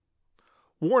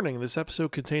Warning, this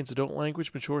episode contains adult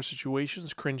language, mature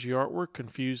situations, cringy artwork,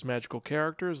 confused magical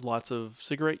characters, lots of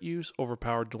cigarette use,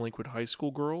 overpowered delinquent high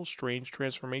school girls, strange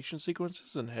transformation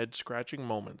sequences, and head-scratching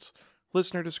moments.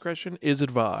 Listener discretion is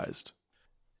advised.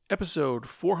 Episode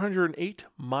 408,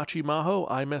 Machi Maho,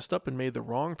 I messed up and made the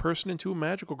wrong person into a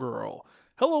magical girl.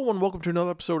 Hello and welcome to another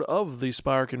episode of the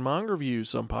Spiraken Manga Review,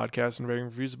 some podcasts and varying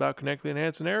reviews about connectly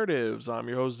enhanced narratives. I'm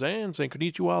your host Zan, saying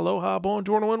konnichiwa, aloha,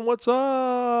 buongiorno, and what's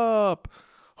up?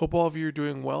 Hope all of you are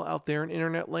doing well out there in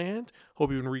internet land.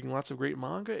 Hope you've been reading lots of great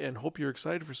manga, and hope you're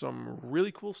excited for some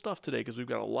really cool stuff today, because we've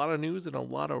got a lot of news and a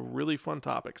lot of really fun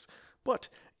topics. But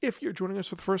if you're joining us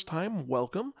for the first time,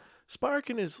 welcome.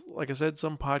 Spiraken is, like I said,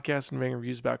 some podcasts and varying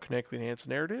reviews about connectly enhanced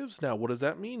narratives. Now, what does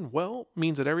that mean? Well, it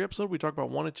means that every episode we talk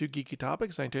about one or two geeky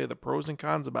topics, and I tell you the pros and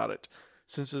cons about it.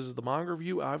 Since this is the manga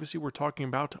review, obviously we're talking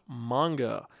about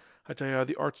manga. I tell you how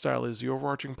the art style is, the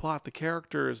overarching plot, the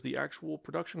characters, the actual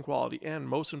production quality, and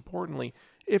most importantly,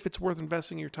 if it's worth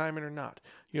investing your time in or not.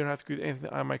 You don't have to agree with anything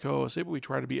that I, my co-host, say, but we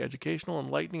try to be educational,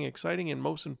 enlightening, exciting, and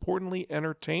most importantly,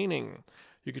 entertaining.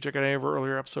 You can check out any of our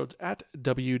earlier episodes at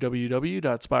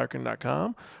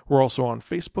www.spiraken.com. We're also on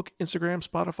Facebook, Instagram,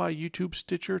 Spotify, YouTube,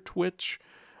 Stitcher, Twitch,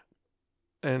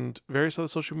 and various other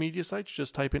social media sites.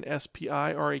 Just type in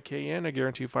SPIRAKN. I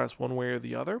guarantee you find us one way or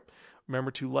the other.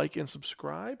 Remember to like and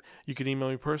subscribe. You can email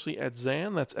me personally at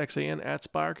Zan, that's XAN,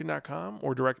 @Spiraken.com,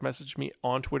 or direct message me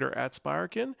on Twitter at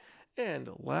Spiraken.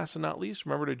 And last and not least,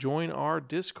 remember to join our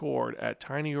Discord at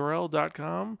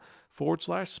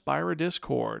tinyurl.com/Spira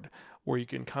Discord, where you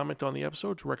can comment on the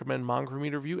episodes, recommend manga for me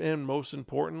to review, and most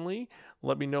importantly,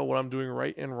 let me know what I'm doing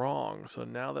right and wrong. So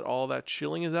now that all that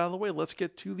chilling is out of the way, let's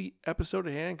get to the episode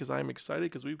at hand, because I'm excited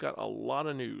because we've got a lot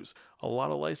of news, a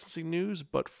lot of licensing news.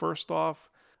 But first off,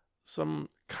 some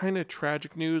kind of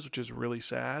tragic news, which is really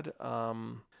sad.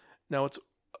 Now, it's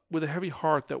with a heavy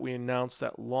heart that we announced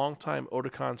that longtime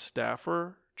Otakon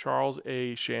staffer, Charles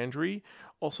A. Chandry,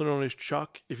 also known as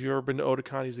Chuck. If you've ever been to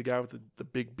Otakon, he's the guy with the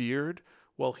big beard.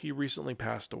 Well, he recently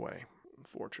passed away,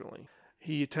 unfortunately.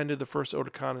 He attended the first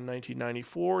Otakon in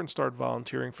 1994 and started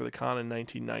volunteering for the con in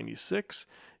 1996.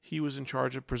 He was in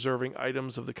charge of preserving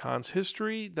items of the con's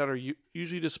history that are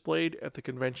usually displayed at the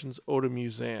convention's Oda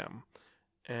Museum.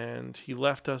 And he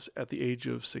left us at the age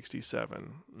of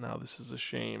 67. Now, this is a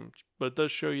shame, but it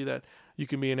does show you that you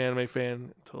can be an anime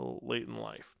fan until late in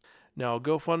life. Now, a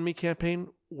GoFundMe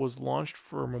campaign was launched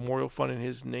for a memorial fund in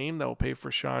his name that will pay for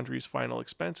Chandry's final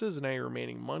expenses, and any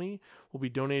remaining money will be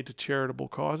donated to charitable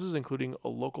causes, including a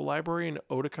local library and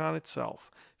Otakon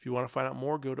itself. If you want to find out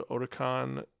more, go to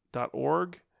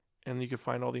otakon.org, and you can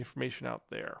find all the information out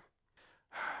there.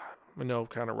 I know,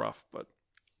 kind of rough, but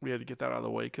we had to get that out of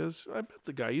the way, because I met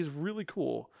the guy. He's really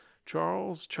cool.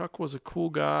 Chuck was a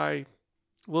cool guy.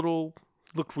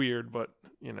 Looked weird, but,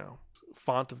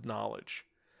 font of knowledge.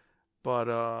 But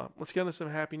let's get into some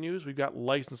happy news. We've got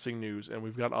licensing news, and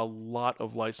we've got a lot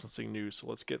of licensing news, so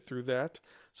let's get through that.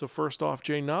 So first off,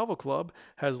 J Novel Club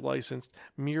has licensed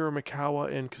Miura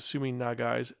Mikawa and Kasumi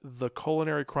Nagai's The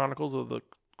Culinary Chronicles of the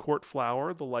Court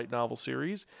Flower, the light novel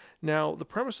series. Now, the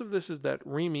premise of this is that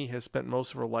Rimi has spent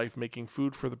most of her life making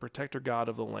food for the protector god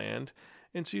of the land,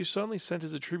 and she is suddenly sent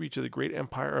as a tribute to the great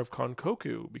empire of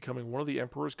Konkoku, becoming one of the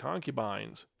emperor's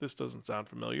concubines. This doesn't sound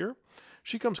familiar.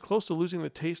 She comes close to losing the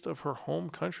taste of her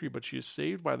home country, but she is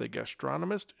saved by the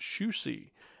gastronomist Shusi.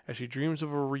 As she dreams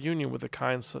of a reunion with a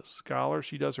kind scholar,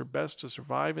 she does her best to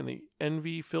survive in the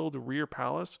envy-filled rear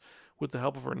palace with the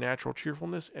help of her natural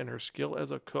cheerfulness and her skill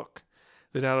as a cook.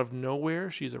 Then out of nowhere,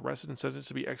 she is arrested and sentenced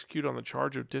to be executed on the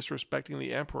charge of disrespecting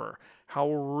the emperor. How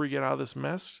will Ruri get out of this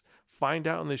mess? Find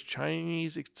out in this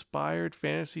Chinese-inspired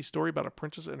fantasy story about a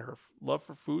princess and her love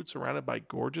for food surrounded by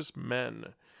gorgeous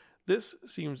men. This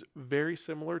seems very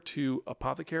similar to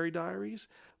Apothecary Diaries,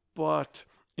 but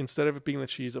instead of it being that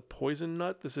she's a poison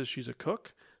nut, she's a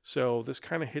cook. So this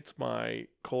kind of hits my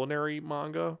culinary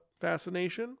manga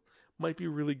fascination. Might be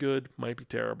really good, might be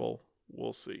terrible.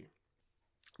 We'll see.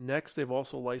 Next, they've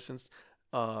also licensed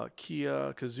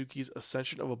Kiya Kazuki's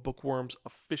Ascension of a Bookworm's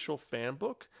official fan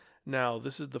book. Now,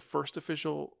 this is the first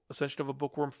official Ascension of a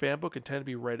Bookworm fan book intended to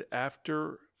be read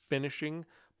after finishing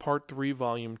Part 3,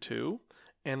 Volume 2.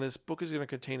 And this book is going to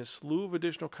contain a slew of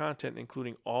additional content,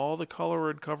 including all the color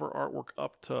and cover artwork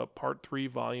up to Part 3,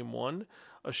 Volume 1,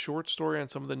 a short story on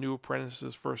some of the new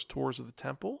apprentices' first tours of the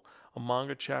temple, a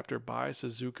manga chapter by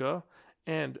Suzuka,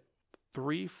 and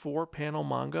 3 4-panel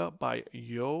manga by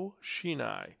Yo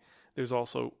Shinai. There's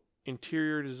also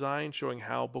interior design showing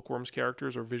how Bookworm's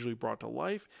characters are visually brought to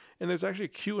life, and there's actually a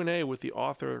Q&A with the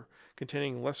author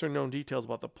containing lesser known details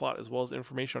about the plot as well as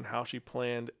information on how she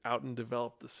planned out and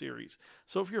developed the series.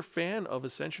 So if you're a fan of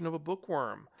Ascension of a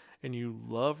Bookworm and you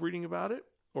love reading about it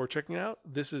or checking it out,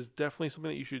 this is definitely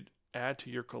something that you should add to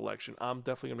your collection. I'm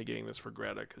definitely going to be getting this for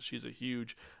Greta because she's a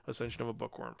huge Ascension of a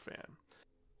Bookworm fan.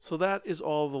 So that is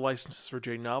all the licenses for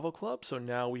J Novel Club. So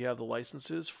now we have the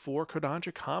licenses for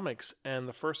Kodansha Comics. And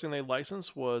the first thing they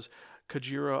licensed was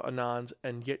Kajira Anand's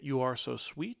And Yet You Are So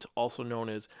Sweet, also known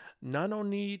as Nano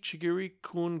ni Chigiri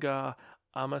Kun ga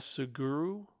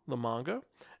Amasuguru, the manga.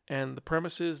 And the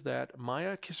premise is that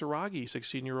Maya Kisaragi,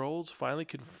 16-year-olds, finally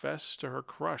confess to her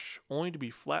crush, only to be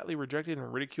flatly rejected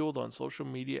and ridiculed on social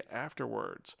media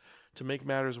afterwards. To make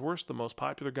matters worse, the most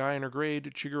popular guy in her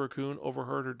grade, Chiguro-kun,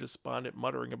 overheard her despondent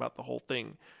muttering about the whole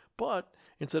thing. But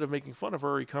instead of making fun of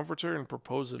her, he comforts her and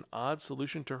proposes an odd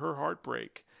solution to her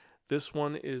heartbreak. This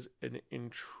one is an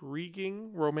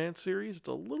intriguing romance series. It's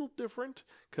a little different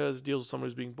because it deals with someone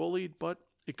who's being bullied, but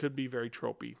it could be very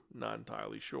tropey. Not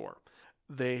entirely sure.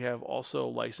 They have also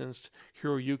licensed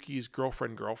Hiroyuki's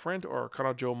Girlfriend, or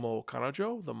Kanojo mo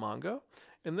Kanojo, the manga.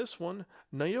 In this one,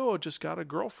 Nayo just got a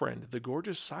girlfriend, the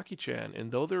gorgeous Saki-chan,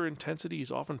 and though their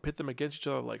intensities often pit them against each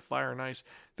other like fire and ice,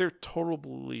 they're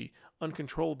totally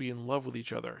uncontrollably in love with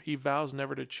each other. He vows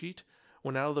never to cheat.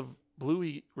 When out of the blue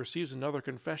he receives another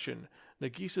confession.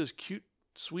 Nagisa's cute,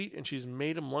 sweet, and she's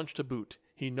made him lunch to boot.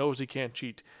 He knows he can't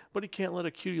cheat, but he can't let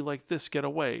a cutie like this get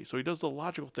away, so he does the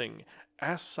logical thing.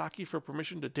 Asks Saki for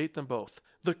permission to date them both.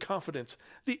 The confidence,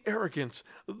 the arrogance,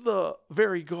 the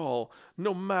very gall.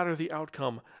 No matter the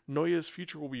outcome, Noya's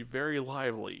future will be very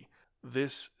lively.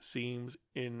 This seems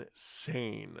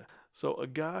insane. So a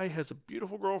guy has a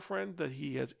beautiful girlfriend that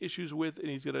he has issues with, and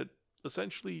he's going to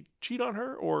essentially cheat on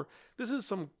her? Or this is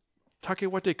some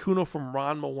Takewate Kuno from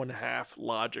Ranma 1/2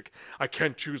 logic. I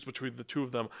can't choose between the two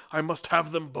of them. I must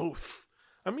have them both.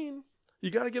 I mean, you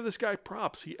got to give this guy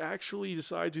props. He actually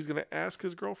decides he's going to ask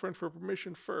his girlfriend for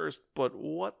permission first, but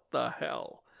what the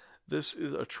hell? This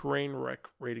is a train wreck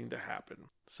waiting to happen.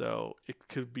 So it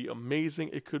could be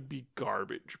amazing. It could be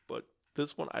garbage, but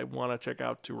this one I want to check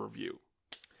out to review.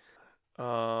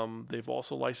 They've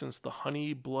also licensed the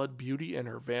Honey Blood Beauty and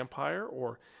Her Vampire,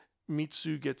 or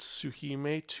Mitsu Gets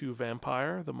Tsuhime to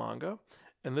Vampire, the manga.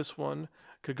 And this one,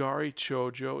 Kagari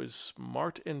Chojo, is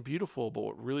smart and beautiful, but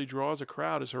what really draws a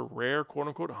crowd is her rare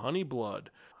quote-unquote honey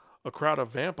blood. A crowd of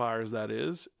vampires, that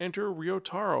is. Enter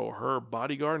Ryotaro, her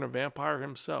bodyguard and a vampire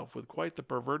himself, with quite the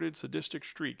perverted, sadistic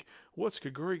streak. What's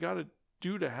Kaguri got to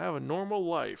do to have a normal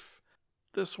life?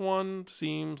 This one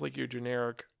seems like your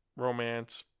generic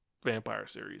romance vampire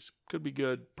series. Could be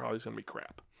good, probably going to be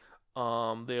crap.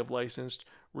 They have licensed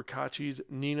Rikachi's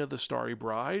Nina the Starry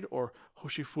Bride, or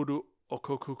Hoshifuru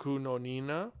Okokuku no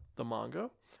Nina, the manga.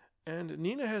 And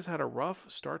Nina has had a rough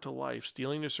start to life,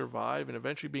 stealing to survive and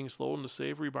eventually being sold into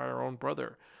slavery by her own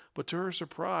brother. But to her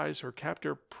surprise, her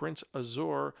captor, Prince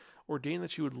Azur, ordained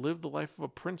that she would live the life of a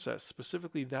princess,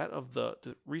 specifically that of the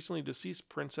recently deceased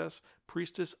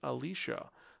priestess Alicia.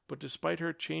 But despite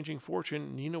her changing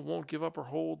fortune, Nina won't give up her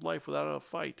whole life without a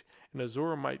fight, and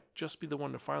Azur might just be the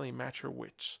one to finally match her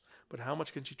wits. But how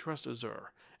much can she trust Azur?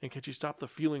 And can she stop the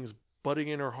feelings budding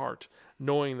in her heart,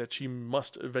 knowing that she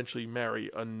must eventually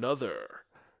marry another?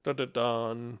 Dun dun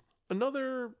dun.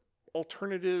 Another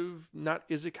alternative, not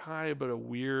isekai, but a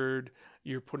weird,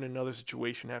 you're put in another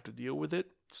situation, have to deal with it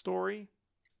story.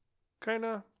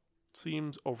 Kinda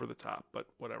seems over the top, but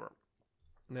whatever.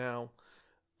 Now,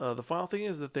 the final thing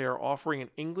is that they are offering an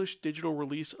English digital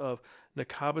release of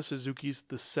Nakaba Suzuki's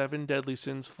The Seven Deadly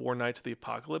Sins 4 Nights of the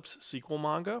Apocalypse sequel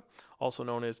manga, also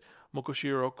known as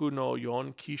Mokoshiroku no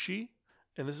Yon Kishi.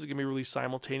 And this is going to be released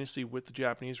simultaneously with the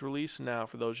Japanese release. Now,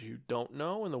 for those of you who don't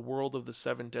know, in the world of The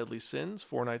Seven Deadly Sins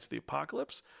 4 Nights of the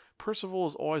Apocalypse, Percival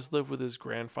has always lived with his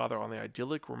grandfather on the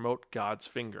idyllic remote God's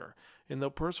Finger. And though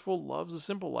Percival loves the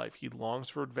simple life, he longs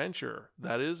for adventure.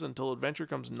 That is, until adventure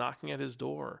comes knocking at his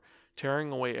door,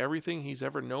 tearing away everything he's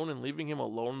ever known and leaving him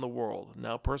alone in the world.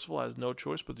 Now Percival has no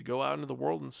choice but to go out into the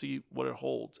world and see what it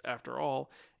holds. After all,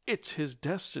 it's his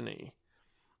destiny.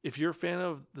 If you're a fan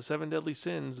of The Seven Deadly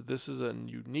Sins, this is a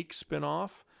unique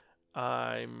spin-off.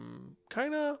 I'm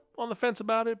kind of on the fence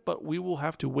about it, but we will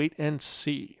have to wait and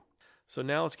see. So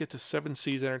now let's get to Seven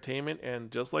Seas Entertainment, and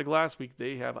just like last week,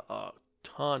 they have a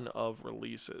ton of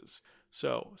releases.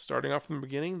 So starting off from the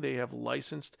beginning, they have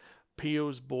licensed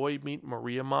Peyo's Boy Meet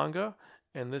Maria manga,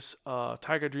 and this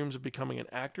Taiga dreams of becoming an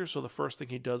actor, so the first thing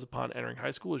he does upon entering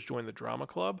high school is join the drama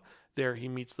club. There he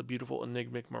meets the beautiful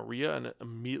enigmatic Maria and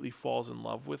immediately falls in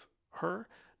love with her.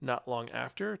 Not long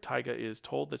after, Taiga is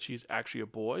told that she's actually a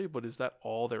boy, but is that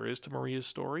all there is to Maria's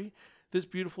story? This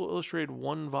beautiful illustrated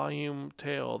one-volume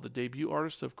tale, the debut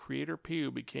artist of creator Piu,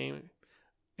 became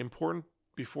important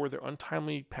before their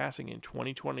untimely passing in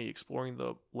 2020, exploring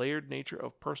the layered nature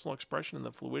of personal expression and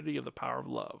the fluidity of the power of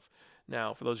love.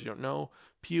 Now, for those who don't know,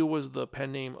 Piu was the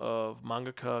pen name of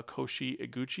mangaka Koshi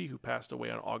Eguchi, who passed away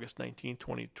on August 19,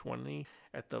 2020,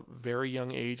 at the very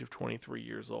young age of 23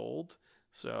 years old.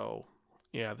 So,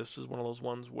 yeah, this is one of those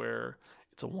ones where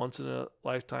it's a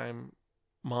once-in-a-lifetime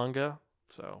manga.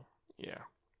 So, yeah.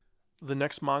 The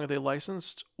next manga they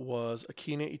licensed was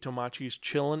Akina Itomachi's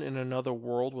Chillin' in Another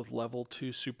World with Level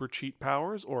 2 Super Cheat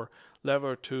Powers, or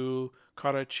Level 2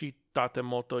 Karachi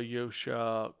Tatemoto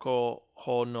Yosha Ko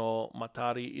Ho no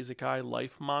Matari Isekai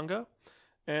Life manga.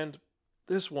 And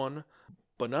this one,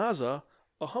 Banaza,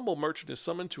 a humble merchant, is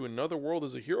summoned to another world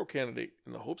as a hero candidate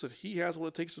in the hopes that he has what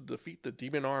it takes to defeat the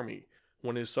demon army.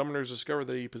 When his summoners discover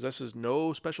that he possesses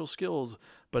no special skills,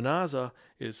 Banaza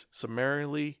is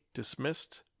summarily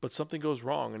dismissed, but something goes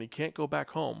wrong and he can't go back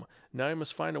home. Now he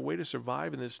must find a way to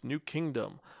survive in this new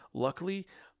kingdom. Luckily,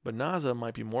 Banaza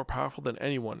might be more powerful than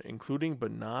anyone, including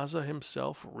Banaza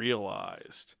himself,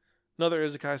 realized. Another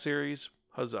Isekai series,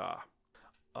 huzzah.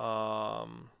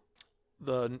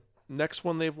 The next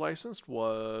one they've licensed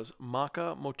was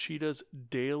Maka Mochida's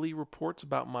Daily Reports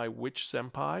About My Witch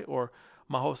Senpai, or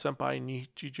Maho Senpai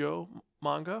Nichijo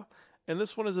manga. And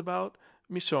this one is about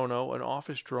Misono, an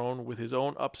office drone with his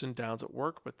own ups and downs at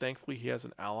work, but thankfully he has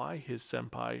an ally, his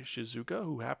senpai Shizuka,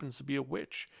 who happens to be a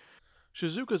witch.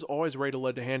 Shizuka's always ready to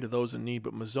lend a hand to those in need,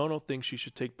 but Misono thinks she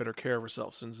should take better care of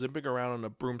herself, since zipping around on a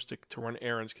broomstick to run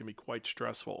errands can be quite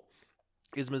stressful.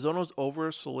 Is Mizono's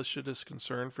over-solicitous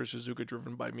concern for Shizuka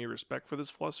driven by mere respect for this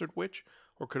flustered witch,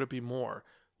 or could it be more?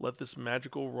 Let this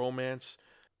magical romance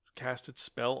cast its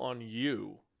spell on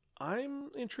you. I'm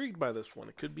intrigued by this one.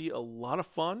 It could be a lot of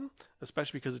fun,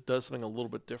 especially because it does something a little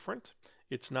bit different.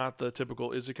 It's not the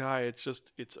typical isekai,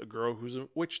 it's a girl who's a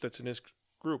witch that's in this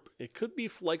group. It could be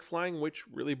like Flying Witch,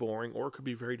 really boring, or it could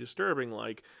be very disturbing,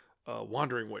 like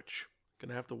Wandering Witch.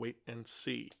 Gonna have to wait and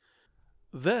see.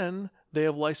 Then they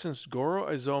have licensed Goro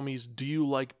Izomi's Do You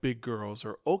Like Big Girls,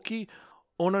 or Oki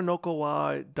Onanoko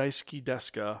wa Daisuki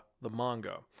Desu Ka, the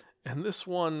manga. And this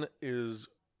one is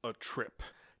a trip.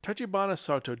 Tachibana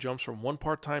Sato jumps from one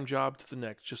part-time job to the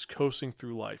next, just coasting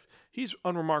through life. He's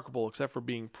unremarkable except for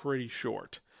being pretty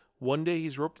short. One day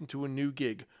he's roped into a new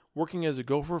gig, working as a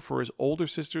gopher for his older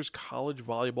sister's college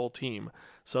volleyball team.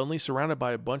 Suddenly surrounded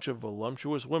by a bunch of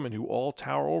voluptuous women who all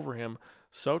tower over him,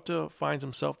 Sato finds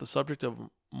himself the subject of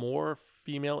more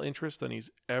female interest than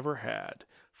he's ever had.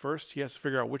 First, he has to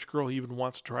figure out which girl he even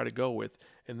wants to try to go with,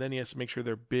 and then he has to make sure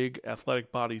their big,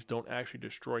 athletic bodies don't actually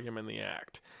destroy him in the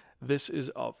act. This is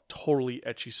a totally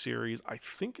ecchi series. I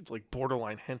think it's like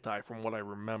borderline hentai from what I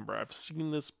remember. I've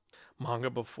seen this manga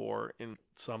before in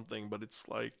something, but it's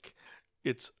like,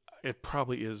 it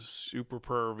probably is super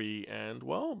pervy. And,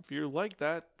 well, if you like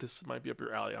that, this might be up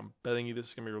your alley. I'm betting you this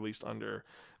is going to be released under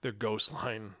their Ghost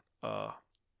line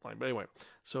line. But anyway,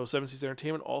 so Seven Seas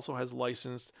Entertainment also has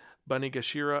licensed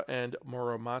Banigashira and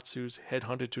Muramatsu's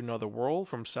Headhunted to Another World,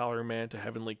 From Salaryman to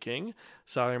Heavenly King.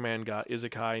 Salaryman ga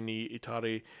Isekai ni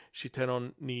Itare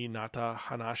Shitenon ni Nata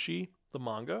Hanashi, the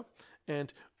manga.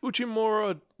 And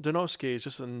Uchimura Donosuke is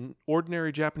just an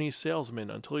ordinary Japanese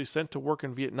salesman until he's sent to work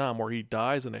in Vietnam, where he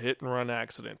dies in a hit-and-run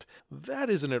accident. That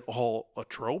isn't at all a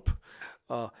trope.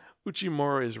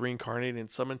 Uchimura is reincarnated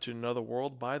and summoned to another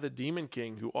world by the Demon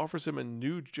King, who offers him a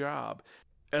new job.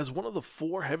 As one of the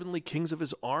 4 heavenly kings of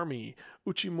his army,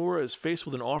 Uchimura is faced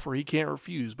with an offer he can't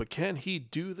refuse, but can he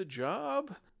do the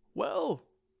job? Well,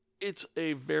 it's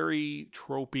a very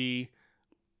tropey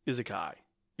isekai.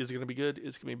 Is it going to be good?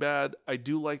 Is it going to be bad? I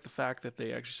do like the fact that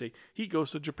they actually say he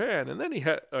goes to Japan, and then he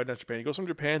goes from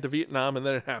Japan to Vietnam, and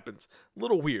then it happens. A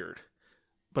little weird.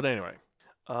 But anyway,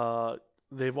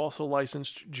 they've also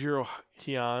licensed Jiro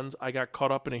Hyun's I Got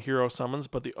Caught Up in a Hero Summons,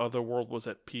 but the other world was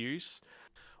at peace.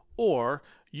 Or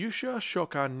Yusha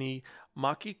Shokan ni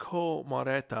Makiko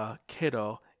Mareta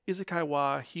Kedo Isekai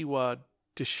wa Hiwa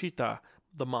Deshita,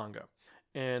 the manga.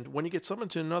 And when you get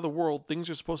summoned to another world, things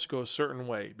are supposed to go a certain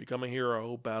way. Become a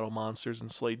hero, battle monsters, and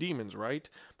slay demons, right?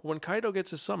 But when Kaido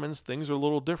gets his summons, things are a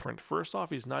little different. First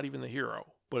off, he's not even the hero.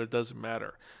 But it doesn't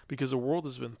matter, because the world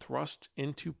has been thrust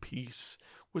into peace.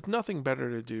 With nothing better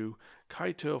to do,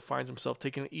 Kaito finds himself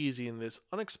taking it easy in this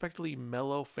unexpectedly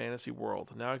mellow fantasy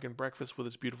world. Now he can breakfast with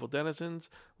his beautiful denizens,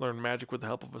 learn magic with the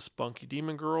help of a spunky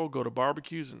demon girl, go to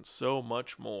barbecues, and so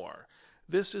much more.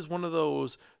 This is one of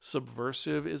those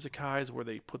subversive isekais where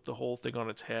they put the whole thing on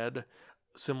its head,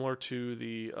 similar to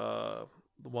the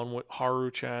the one with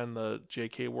Haru-chan, the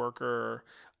JK worker,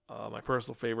 my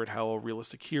personal favorite, Hello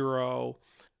Realistic Hero.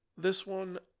 This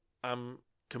one, I'm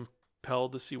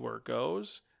compelled to see where it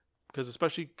goes, because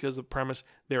especially because the premise,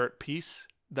 they're at peace.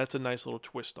 That's a nice little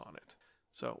twist on it.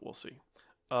 So we'll see.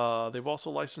 They've also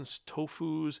licensed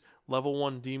Tofu's Level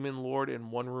 1 Demon Lord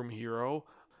and One Room Hero,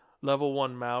 Level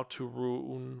 1 Mao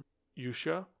Turun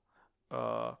Yusha.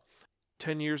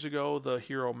 10 years ago, the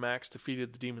hero Max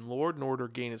defeated the Demon Lord. In order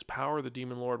to gain his power, the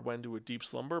Demon Lord went into a deep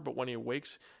slumber, but when he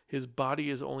awakes, his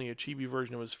body is only a chibi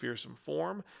version of his fearsome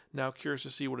form. Now curious to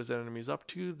see what his enemy is up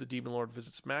to, the Demon Lord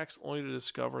visits Max, only to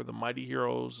discover the mighty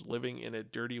heroes living in a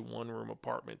dirty one-room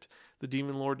apartment. The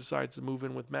Demon Lord decides to move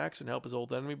in with Max and help his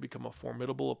old enemy become a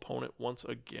formidable opponent once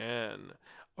again.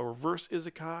 A reverse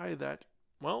isekai that,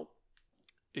 well,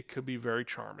 it could be very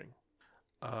charming.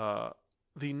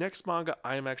 The next manga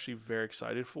I am actually very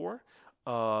excited for.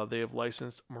 They have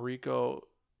licensed Mariko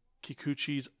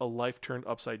Kikuchi's A Life Turned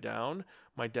Upside Down,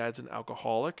 My Dad's an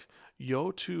Alcoholic,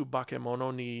 Yo to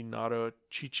Bakemono ni Naru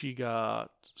Chichi ga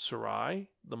Tsurai,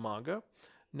 the manga.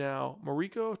 Now,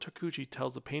 Mariko Takuchi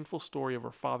tells the painful story of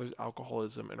her father's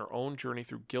alcoholism and her own journey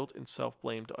through guilt and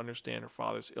self-blame to understand her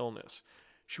father's illness.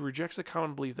 She rejects the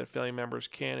common belief that family members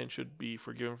can and should be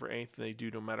forgiven for anything they do,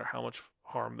 no matter how much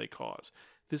harm they cause.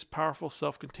 This powerful,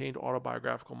 self-contained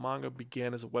autobiographical manga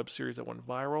began as a web series that went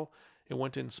viral and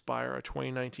went to inspire a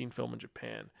 2019 film in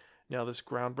Japan. Now, this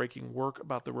groundbreaking work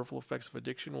about the ripple effects of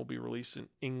addiction will be released in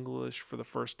English for the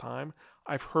first time.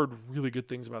 I've heard really good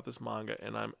things about this manga,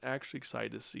 and I'm actually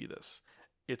excited to see this.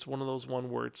 It's one of those one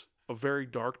where it's a very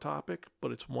dark topic,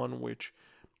 but it's one which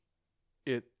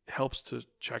it helps to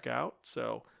check out.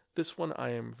 So this one I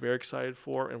am very excited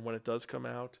for, and when it does come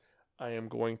out, I am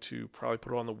going to probably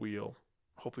put it on the wheel.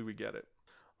 Hopefully we get it.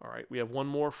 All right, we have one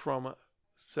more from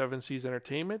Seven Seas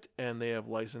Entertainment, and they have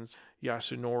licensed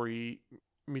Yasunori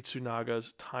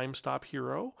Mitsunaga's Time Stop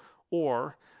Hero,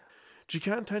 or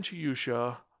Jikan Tenchi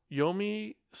Yusha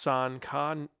Yomi-san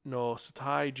ka no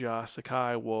Satai ja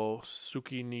Sakai wo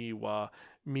Suki ni wa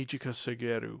Mijika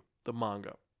Segeru, the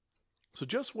manga. So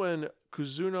just when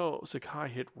Kuzuno Sakai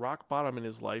hit rock bottom in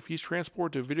his life, he's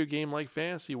transported to a video game-like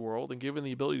fantasy world and given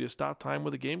the ability to stop time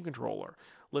with a game controller.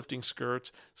 Lifting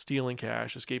skirts, stealing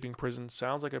cash, escaping prison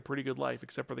sounds like a pretty good life,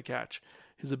 except for the catch.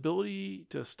 His ability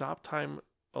to stop time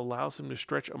allows him to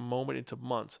stretch a moment into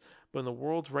months, but in the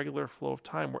world's regular flow of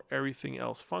time where everything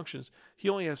else functions, he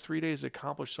only has 3 days to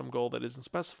accomplish some goal that isn't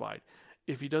specified.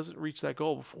 If he doesn't reach that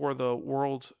goal before the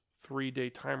world's 3-day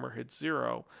timer hits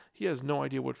 0, he has no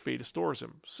idea what fate stores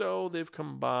him. So they've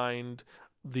combined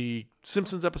the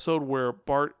Simpsons episode where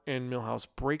Bart and Milhouse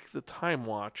break the time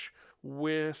watch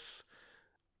with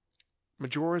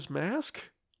Majora's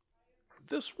Mask.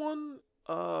 This one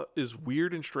is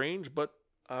weird and strange, but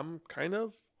I'm kind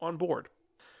of on board.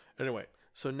 Anyway,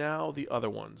 so now the other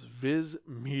ones. Viz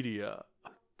Media.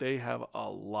 They have a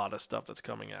lot of stuff that's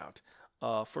coming out.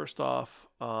 First off,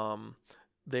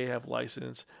 they have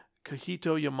licensed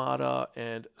Kahito Yamada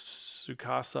and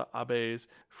Tsukasa Abe's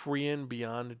Frian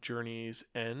Beyond Journey's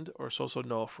End, or Soso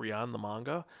no Frian, the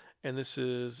manga. And this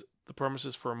is the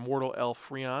premises for Immortal El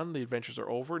Frian. The adventures are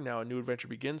over. Now a new adventure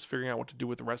begins, figuring out what to do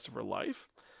with the rest of her life.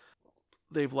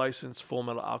 They've licensed Full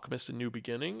Metal Alchemist: A New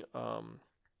Beginning,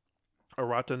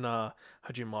 Arata na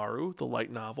Hajimaru, the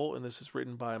light novel, and this is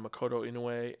written by Makoto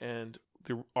Inoue, and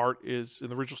the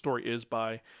original story is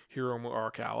by Hiromu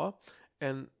Arakawa.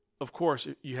 And of course,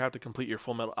 you have to complete your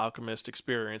Full Metal Alchemist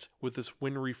experience with this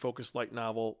Winry-focused light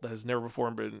novel that has never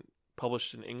before been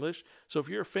published in English. So if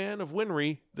you're a fan of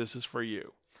Winry, this is for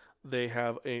you. They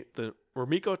have the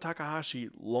Rumiko Takahashi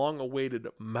long-awaited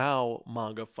Mao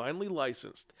manga finally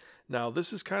licensed. Now,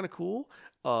 this is kind of cool.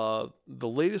 The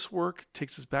latest work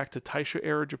takes us back to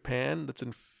Taisho-era Japan that's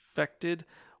infected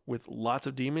with lots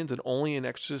of demons, and only an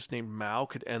exorcist named Mao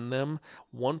could end them.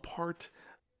 One part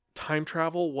time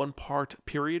travel, one part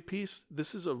period piece.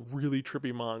 This is a really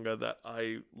trippy manga that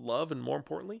I love, and more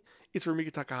importantly, it's a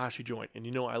Rumiko Takahashi joint, and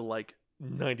you know I like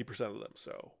 90% of them,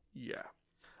 so yeah.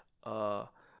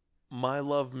 My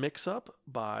Love Mix-Up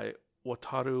by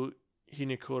Wataru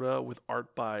Hinekura with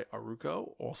art by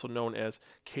Aruko, also known as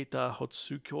Keita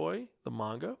Hotsukoi, the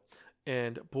manga,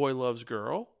 and Boy Loves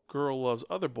Girl, Girl Loves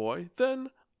Other Boy, then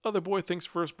Other Boy thinks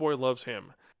First Boy loves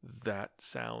him. That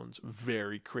sounds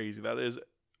very crazy. That is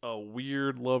a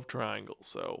weird love triangle,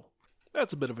 so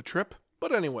that's a bit of a trip.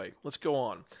 But anyway, let's go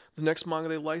on. The next manga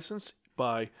they licensed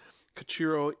by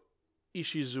Kachiro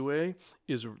Ishizue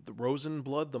is The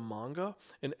Rosenblood, the manga,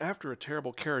 and after a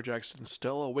terrible carriage accident,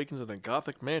 Stella awakens in a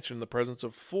gothic mansion in the presence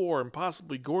of 4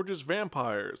 impossibly gorgeous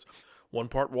vampires. One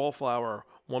part Wallflower,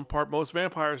 one part Most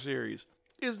Vampire series.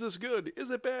 Is this good? Is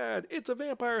it bad? It's a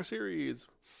vampire series.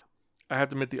 I have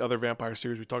to admit, the other vampire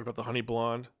series we talked about, the Honey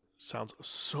Blonde, sounds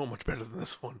so much better than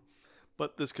this one.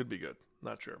 But this could be good.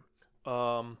 Not sure.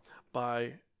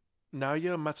 By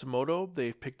Naoya Matsumoto,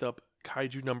 they've picked up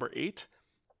Kaiju number 8.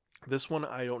 This one,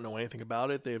 I don't know anything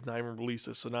about it. They have not even released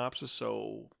a synopsis,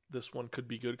 so this one could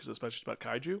be good because especially it's about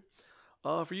Kaiju.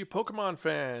 For you Pokemon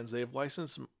fans, they have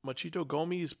licensed Machito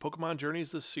Gomi's Pokemon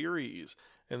Journeys, the series.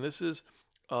 And this is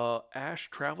Ash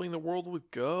traveling the world with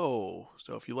Go.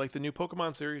 So if you like the new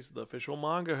Pokemon series, the official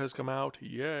manga has come out.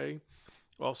 Yay.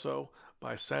 Also,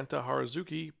 by Santa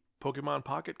Harazuki, Pokemon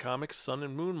Pocket Comics Sun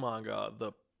and Moon manga.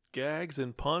 The gags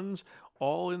and puns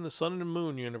all in the Sun and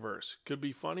Moon universe. Could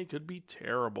be funny, could be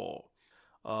terrible.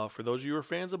 For those of you who are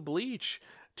fans of Bleach,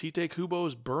 Tite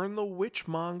Kubo's Burn the Witch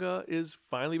manga is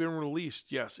finally been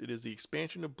released. Yes, it is the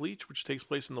expansion of Bleach, which takes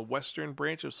place in the western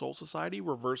branch of Soul Society,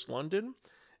 Reverse London.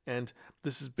 And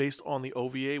this is based on the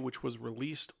OVA, which was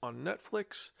released on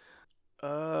Netflix.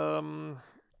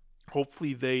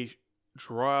 Hopefully they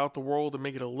draw out the world and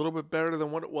make it a little bit better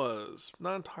than what it was.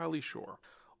 Not entirely sure.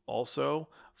 Also,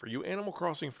 for you Animal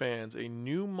Crossing fans, a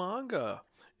new manga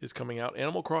is coming out.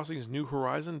 Animal Crossing's New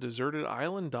Horizon Deserted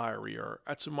Island Diary, or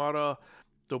Atsumara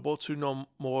Dobotsu no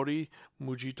Mori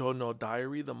Mujito no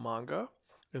Diary, the manga.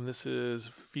 And this is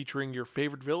featuring your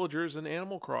favorite villagers in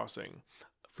Animal Crossing.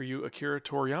 For you Akira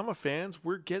Toriyama fans,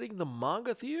 we're getting the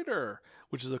Manga Theater,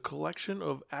 which is a collection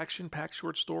of action-packed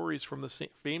short stories from the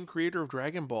famed creator of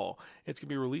Dragon Ball. It's going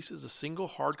to be released as a single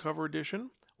hardcover edition,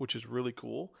 which is really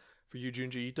cool. For you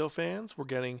Junji Ito fans, we're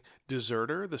getting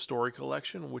Deserter, the story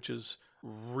collection, which is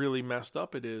really messed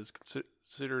up. It is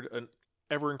considered an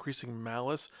ever-increasing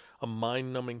malice, a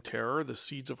mind-numbing terror, the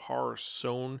seeds of horror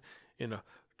sown in a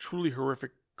truly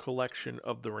horrific collection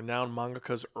of the renowned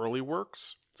mangaka's early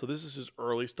works. So this is his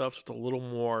early stuff, so it's a little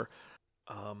more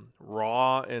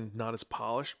raw and not as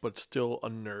polished, but still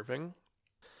unnerving.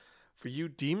 For you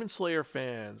Demon Slayer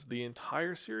fans, the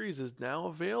entire series is now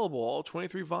available, all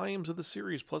 23 volumes of the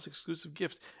series, plus exclusive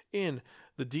gifts in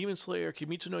the Demon Slayer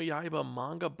Kimetsu no Yaiba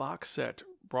manga box set,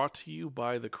 brought to you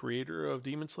by the creator of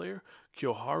Demon Slayer,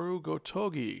 Kyoharu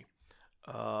Gotogi.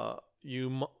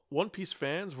 You One Piece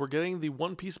fans, we're getting the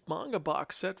One Piece manga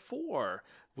box set 4,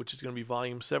 which is going to be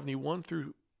volume 71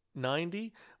 through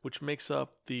 90, which makes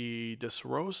up the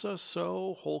Dressrosa,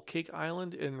 So, Whole Cake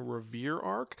Island, and Revere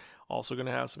arc. Also going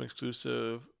to have some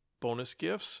exclusive bonus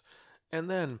gifts. And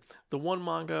then the one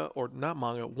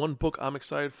book I'm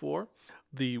excited for,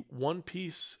 the One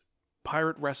Piece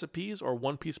Pirate Recipes, or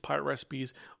One Piece Pirate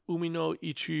Recipes Umi no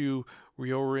Ichiyu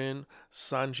Ryorin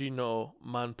Sanji no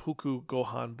Manpuku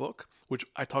Gohan book, which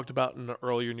I talked about in an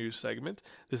earlier news segment.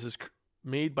 This is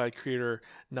made by creator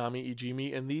Nami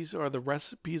Ijimi, and these are the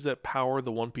recipes that power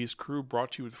the One Piece crew,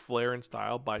 brought to you with flair and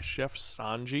style by Chef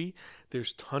Sanji.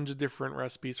 There's tons of different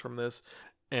recipes from this,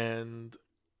 and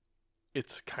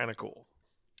it's kind of cool.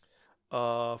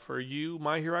 For you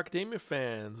My Hero Academia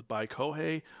fans, by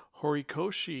Kohei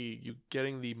Horikoshi, you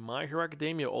getting the My Hero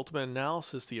Academia Ultimate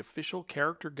Analysis, the official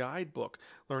character guidebook.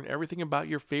 Learn everything about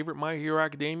your favorite My Hero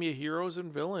Academia heroes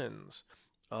and villains.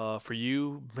 For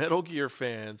you Metal Gear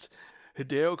fans,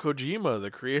 Hideo Kojima,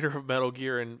 the creator of Metal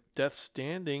Gear and Death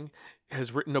Stranding,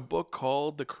 has written a book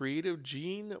called The Creative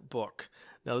Gene Book.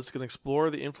 Now, this is going to explore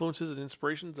the influences and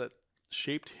inspirations that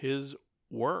shaped his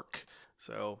work.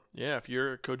 So, yeah, if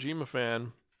you're a Kojima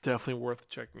fan, definitely worth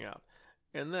checking out.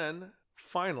 And then,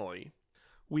 finally,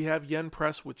 we have Yen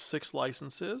Press with 6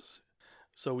 licenses.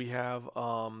 So we have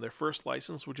their first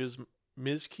license, which is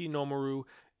Mizuki Nomaru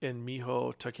and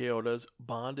Miho Takeoda's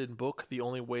Bond and book, The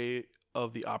Only Way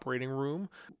of the Operating Room,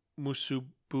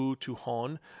 Musubu to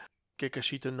Hon,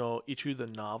 Gekashita no Ichu, the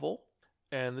novel.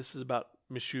 And this is about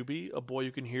Mishubi, a boy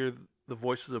who can hear the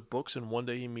voices of books, and one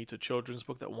day he meets a children's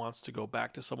book that wants to go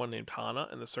back to someone named Hana,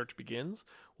 and the search begins.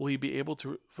 Will he be able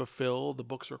to fulfill the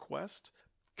book's request?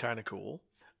 Kind of cool.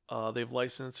 They've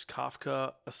licensed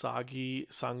Kafka Asagi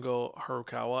Sango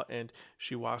Harukawa and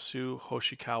Shiwasu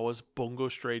Hoshikawa's Bungo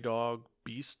Stray Dog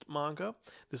Beast manga.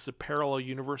 This is a parallel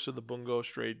universe of the Bungo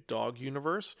Stray Dog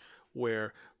universe,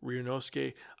 where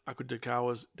Ryunosuke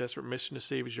Akutagawa's desperate mission to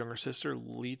save his younger sister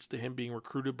leads to him being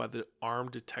recruited by the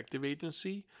armed detective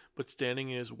agency, but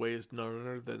standing in his way is none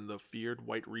other than the feared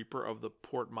White Reaper of the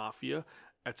Port Mafia,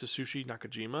 Atsushi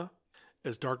Nakajima.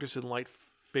 As darkness and light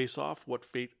face off, what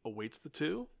fate awaits the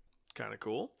two? Kind of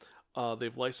cool.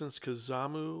 They've licensed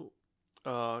Kazamu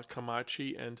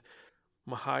Kamachi and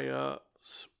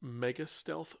Mahaya's Mega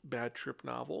Stealth Bad Trip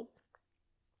novel.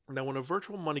 Now, when a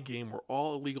virtual money game where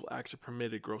all illegal acts are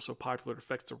permitted grows so popular it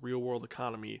affects the real-world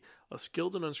economy, a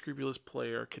skilled and unscrupulous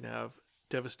player can have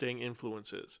devastating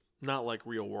influences. Not like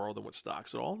Real World and with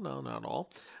stocks at all. No, not at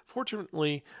all.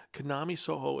 Fortunately, Konami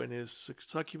Soho and his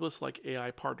succubus-like AI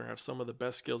partner have some of the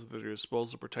best skills at their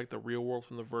disposal to protect the real world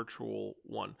from the virtual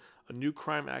one. A new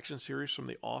crime action series from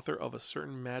the author of A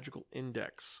Certain Magical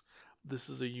Index. This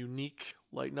is a unique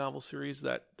light novel series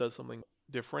that does something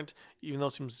different, even though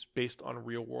it seems based on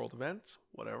real world events.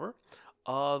 Whatever.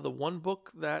 The one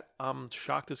book that I'm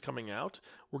shocked is coming out,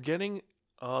 we're getting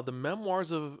the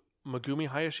memoirs of Megumi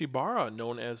Hayashibara,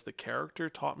 known as The Character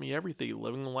Taught Me Everything,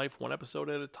 living life one episode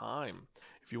at a time.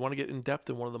 If you want to get in depth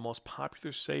in one of the most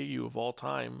popular seiyuu of all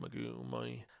time,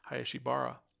 Megumi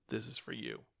Hayashibara, this is for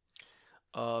you.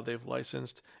 They've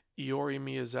licensed Iori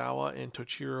Miyazawa and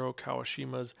Tochiro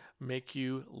Kawashima's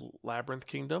Make-You Labyrinth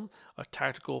Kingdom, a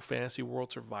tactical fantasy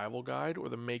world survival guide, or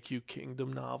the Make-You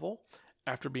Kingdom novel.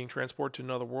 After being transported to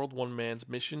another world, one man's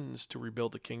mission is to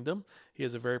rebuild the kingdom. He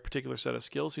has a very particular set of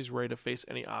skills. He's ready to face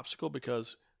any obstacle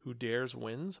because who dares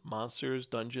wins. Monsters,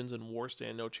 dungeons, and war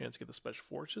stand no chance against the special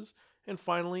forces. And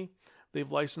finally,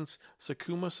 they've licensed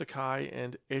Sakuma Sakai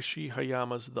and Eshi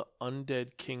Hayama's The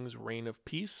Undead King's Reign of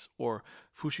Peace, or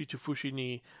Fushi to Fushi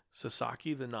ni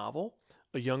Sasaki, the novel.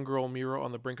 A young girl, Mira,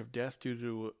 on the brink of death due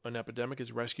to an epidemic,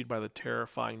 is rescued by the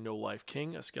terrifying no-life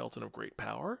king, a skeleton of great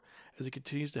power. As he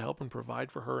continues to help and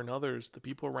provide for her and others, the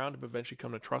people around him eventually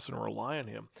come to trust and rely on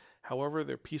him. However,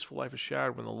 their peaceful life is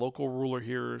shattered when the local ruler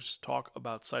hears talk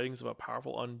about sightings of a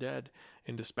powerful undead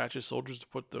and dispatches soldiers to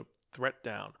put the threat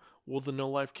down. Will the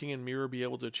no-life king and Mira be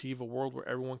able to achieve a world where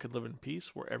everyone can live in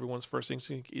peace, where everyone's first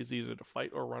instinct is either to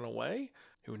fight or run away?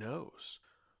 Who knows?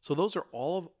 So those are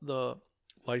all of the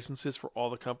licenses for all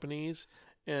the companies,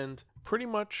 and pretty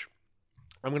much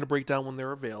I'm going to break down when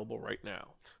they're available right now.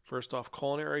 First off,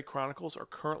 Culinary Chronicles are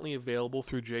currently available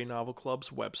through J Novel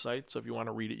Club's website, so if you want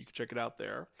to read it, you can check it out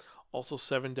there. Also,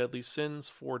 Seven Deadly Sins,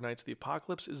 4 Nights of the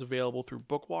Apocalypse is available through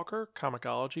Bookwalker,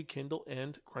 Comixology, Kindle,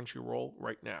 and Crunchyroll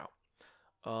right now.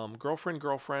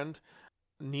 Girlfriend,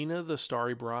 Nina the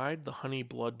Starry Bride, The Honey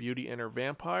Blood Beauty and Her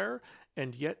Vampire,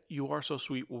 and Yet You Are So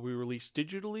Sweet will be released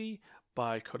digitally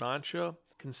by Kodansha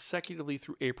consecutively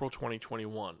through April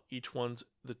 2021.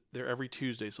 They're every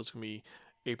Tuesday, so it's going to be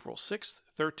April 6th,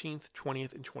 13th,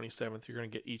 20th, and 27th. You're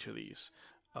going to get each of these.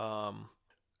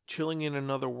 Chilling in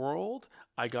Another World,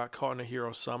 I Got Caught in a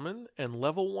Hero Summon, and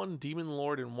Level 1 Demon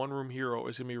Lord and One Room Hero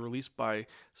is going to be released by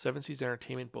Seven Seas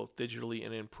Entertainment both digitally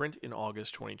and in print in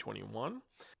August 2021.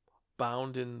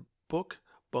 Bound in Book,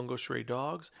 Bungo Stray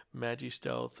Dogs, Magi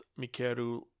Stealth,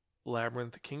 Mikeru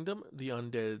Labyrinth Kingdom, The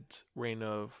Undead's Reign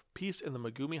of Peace, and the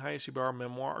Megumi Hayashibara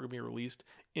memoir are going to be released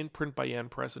in print by Yen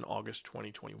Press in August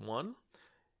 2021.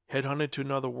 Headhunted to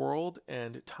Another World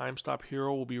and Time Stop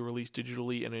Hero will be released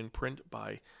digitally and in print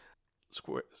by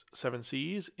Seven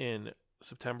Seas in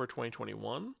September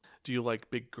 2021. Do You Like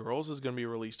Big Girls is going to be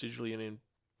released digitally and in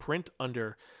print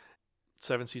under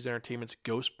Seven Seas Entertainment's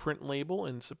Ghost Print label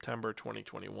in September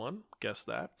 2021. Guess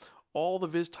that. All the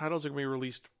Viz titles are going to be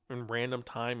released in random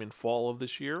time in fall of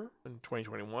this year, in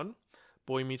 2021.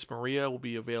 Boy Meets Maria will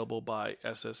be available by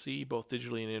SSE, both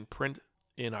digitally and in print,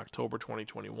 in October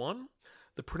 2021.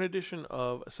 The print edition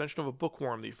of Ascension of a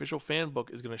Bookworm, the official fan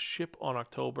book, is going to ship on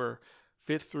October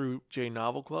 5th through J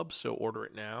Novel Club, so order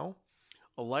it now.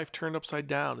 A Life Turned Upside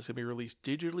Down is going to be released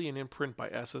digitally and in print by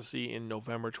SSE in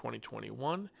November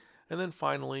 2021. And then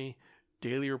finally,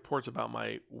 Daily Reports About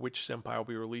My Witch Senpai will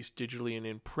be released digitally and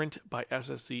in print by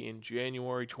SSE in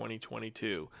January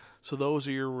 2022. So those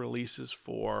are your releases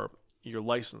for your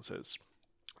licenses.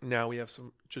 Now we have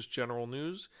some just general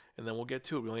news, and then we'll get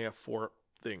to it. We only have 4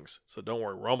 things, so don't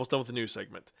worry. We're almost done with the news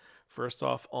segment. First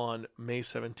off, on May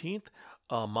 17th,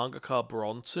 mangaka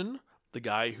Bronson, the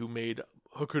guy who made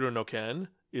Hokuto no Ken,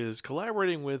 is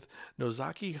collaborating with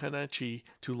Nozaki Hanachi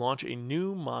to launch a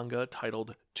new manga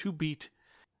titled To Beat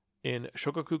in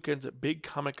Shogakuken's Big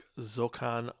Comic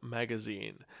Zokan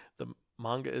magazine. The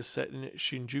manga is set in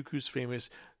Shinjuku's famous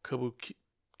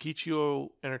Kabukicho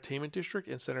Entertainment District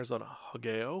and centers on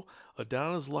Hageo, a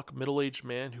down-on-his-luck middle-aged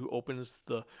man who opens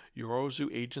the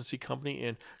Yorozu Agency Company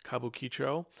in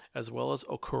Kabukicho, as well as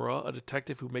Okura, a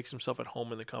detective who makes himself at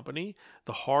home in the company.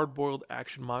 The hard-boiled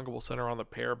action manga will center on the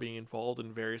pair being involved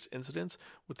in various incidents,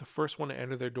 with the first one to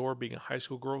enter their door being a high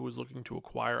school girl who is looking to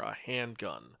acquire a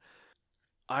handgun.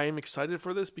 I am excited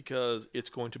for this because it's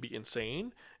going to be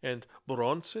insane, and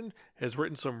Bronson has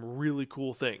written some really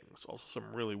cool things, also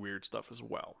some really weird stuff as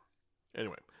well.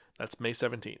 Anyway, that's May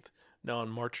 17th. Now on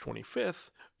March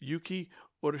 25th, Yuki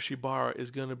Urashibara is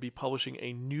going to be publishing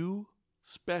a new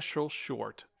special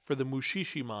short for the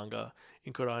Mushishi manga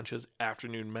in Kodansha's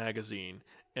Afternoon magazine,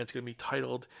 and it's going to be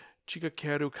titled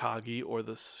Chikakeru Kagi, or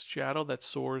The Shadow That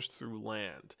Soars Through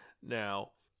Land. Now,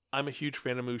 I'm a huge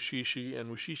fan of Mushishi,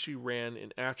 and Mushishi ran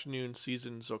an afternoon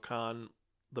season Zokan,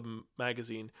 the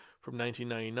magazine, from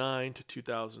 1999 to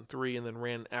 2003, and then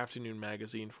ran an afternoon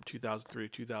magazine from 2003 to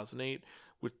 2008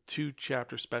 with 2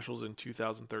 chapter specials in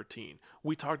 2013.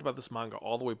 We talked about this manga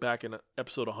all the way back in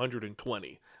episode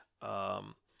 120.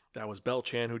 That was Bell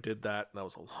Chan who did that, and that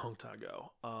was a long time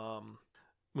ago.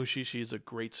 Mushishi is a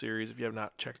great series. If you have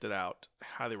not checked it out, I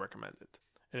highly recommend it.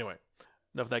 Anyway,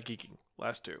 enough of that geeking.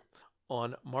 Last 2.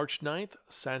 On March 9th,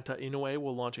 Santa Inoue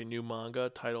will launch a new manga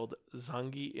titled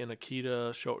Zangi in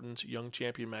Akita Shoten's Young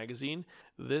Champion magazine.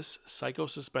 This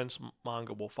psycho-suspense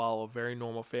manga will follow a very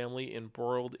normal family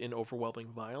embroiled in overwhelming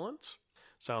violence.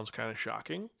 Sounds kind of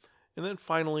shocking. And then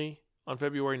finally, on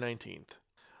February 19th,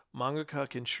 mangaka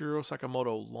Kenshiro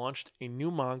Sakamoto launched a new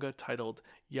manga titled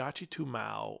Yachitu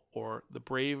Mao, or The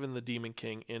Brave and the Demon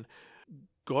King, in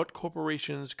Got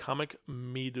Corporation's Comic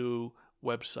Midu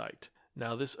website.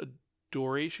 Now, this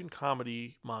adoration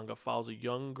comedy manga follows a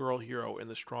young girl hero and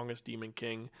the strongest Demon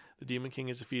King. The Demon King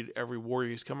has defeated every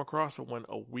warrior he's come across, but when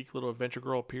a weak little adventure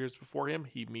girl appears before him,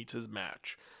 he meets his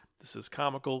match. This is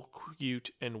comical,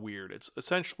 cute, and weird. It's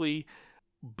essentially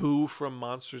Boo from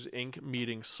Monsters, Inc.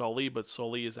 meeting Sully, but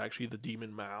Sully is actually the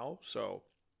Demon Mao. So,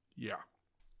 yeah,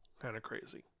 kind of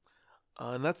crazy.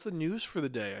 And that's the news for the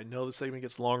day. I know the segment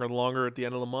gets longer and longer at the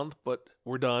end of the month, but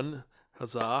we're done.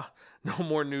 Huzzah. No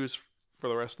more news for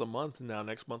the rest of the month. Now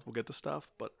next month we'll get to stuff,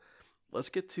 but let's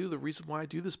get to the reason why I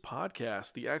do this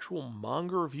podcast, the actual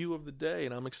manga review of the day.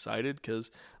 And I'm excited because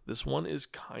this one is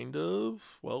kind of,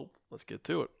 well, let's get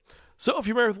to it. So if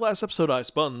you remember the last episode, I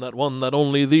spun that one, that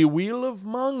only, the Wheel of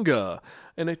Manga.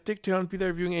 And I take down to be there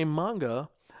reviewing a manga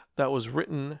that was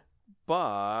written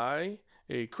by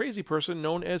a crazy person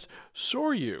known as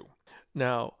Soryu.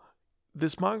 Now,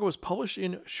 this manga was published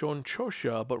in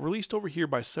Shonchosha, but released over here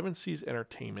by Seven Seas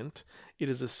Entertainment. It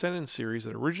is a seinen series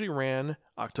that originally ran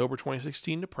October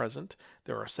 2016 to present.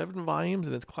 There are 7 volumes,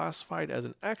 and it's classified as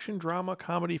an action, drama,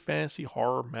 comedy, fantasy,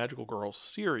 horror, magical girl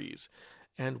series.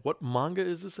 And what manga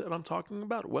is this that I'm talking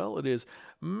about? Well, it is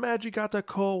Magikata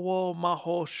ko wo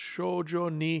Maho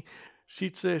Shoujo ni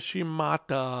Shitse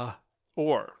Shimata,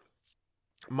 or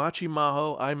Machi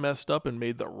Maho, I messed up and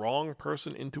made the wrong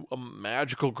person into a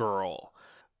magical girl.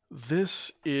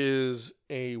 This is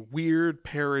a weird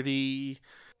parody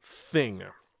thing.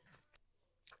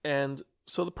 And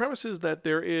so the premise is that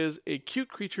there is a cute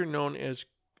creature known as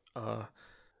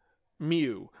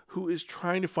Miu, who is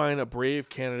trying to find a brave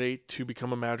candidate to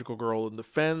become a magical girl and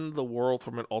defend the world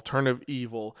from an alternative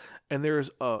evil. And there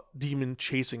is a demon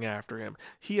chasing after him.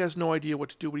 He has no idea what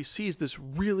to do, but he sees this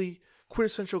really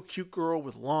quintessential cute girl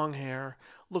with long hair,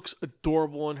 looks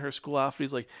adorable in her school outfit.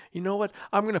 He's like, you know what?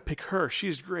 I'm going to pick her.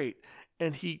 She's great.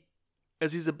 And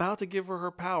as he's about to give her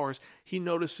her powers, he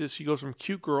notices she goes from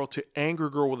cute girl to angry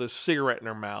girl with a cigarette in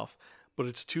her mouth. But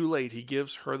it's too late. He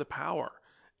gives her the power.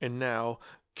 And now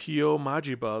Kyo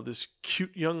Majiba, this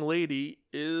cute young lady,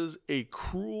 is a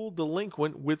cruel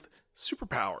delinquent with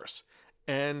superpowers.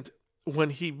 And when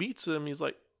he meets her, he's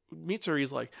like,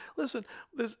 listen,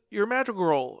 you're a magical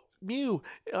girl. Mew,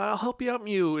 I'll help you out,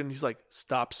 Mew. And he's like,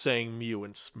 stop saying Mew,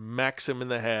 and smacks him in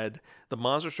the head. The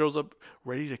monster shows up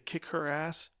ready to kick her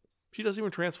ass. She doesn't even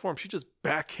transform. She just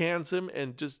backhands him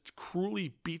and just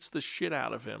cruelly beats the shit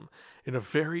out of him in a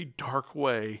very dark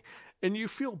way. And you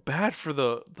feel bad for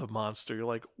the monster. You're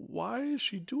like, why is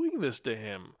she doing this to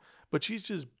him? But she's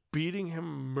just beating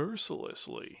him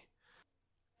mercilessly.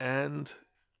 And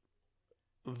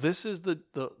this is the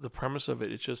premise of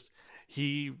it. It's just,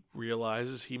 he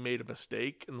realizes he made a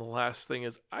mistake, and the last thing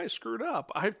is, I screwed up.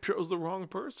 I chose the wrong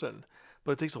person.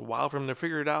 But it takes a while for him to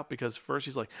figure it out, because first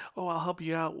he's like, oh, I'll help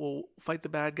you out. We'll fight the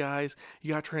bad guys.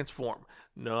 You got to transform.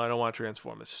 No, I don't want to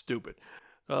transform. It's stupid.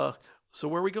 So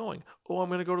where are we going? Oh, I'm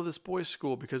going to go to this boys'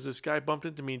 school because this guy bumped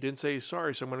into me and didn't say he's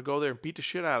sorry, so I'm going to go there and beat the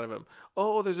shit out of him.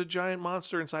 Oh, there's a giant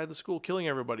monster inside the school killing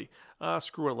everybody.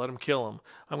 Screw it. Let him kill him.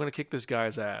 I'm going to kick this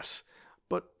guy's ass.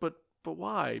 But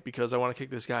why? Because I want to kick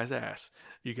this guy's ass.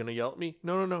 You going to yell at me?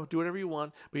 No. Do whatever you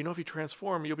want. But if you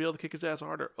transform, you'll be able to kick his ass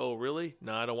harder. Oh, really?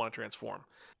 No, I don't want to transform.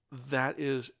 That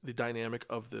is the dynamic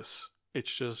of this.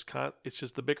 It's just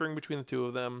the bickering between the two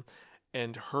of them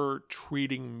and her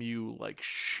treating Mew like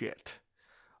shit.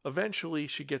 Eventually,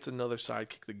 she gets another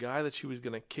sidekick. The guy that she was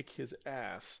going to kick his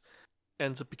ass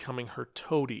ends up becoming her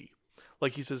toady.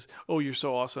 Like, he says, oh, you're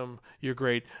so awesome. You're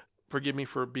great. Forgive me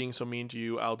for being so mean to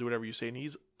you. I'll do whatever you say. And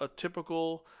he's a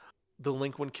typical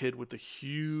delinquent kid with the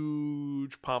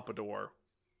huge pompadour.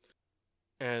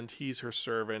 And he's her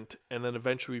servant. And then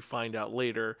eventually we find out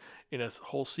later in a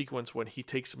whole sequence when he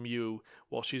takes Mew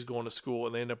while she's going to school,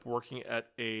 and they end up working at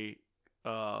a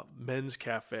men's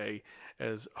cafe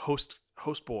as host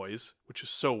boys, which is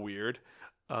so weird.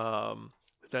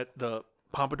 That the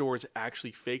pompadour is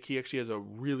actually fake. He actually has a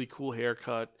really cool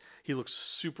haircut. He looks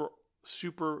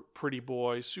super pretty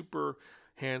boy, super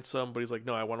handsome, but he's like,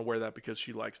 no, I want to wear that because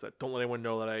she likes that. Don't let anyone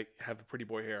know that I have the pretty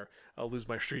boy hair. I'll lose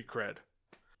my street cred.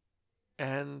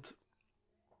 And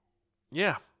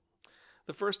yeah,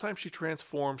 the first time she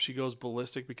transforms, she goes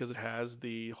ballistic because it has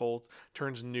the whole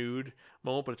turns nude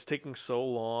moment, but it's taking so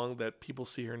long that people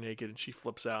see her naked and she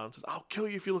flips out and says, I'll kill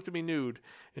you if you look at me nude.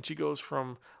 And she goes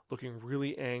from looking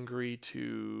really angry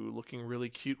to looking really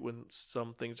cute when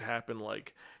some things happen,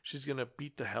 like she's going to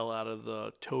beat the hell out of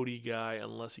the toady guy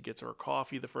unless he gets her a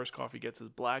coffee. The first coffee gets is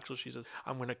black, so she says,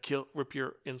 I'm going to rip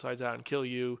your insides out and kill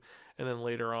you. And then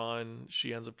later on,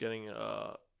 she ends up getting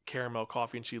caramel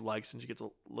coffee and she likes, and she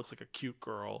looks like a cute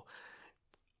girl.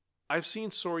 I've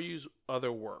seen Soryu's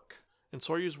other work, and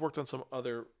Soryu's worked on some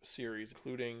other series,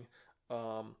 including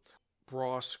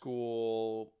Bra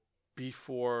School,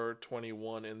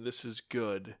 B421, and This Is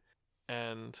Good.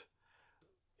 And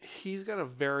he's got a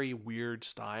very weird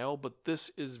style, but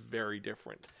this is very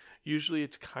different. Usually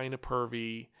it's kind of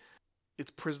pervy.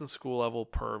 It's prison school level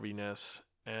perviness,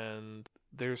 and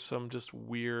there's some just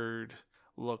weird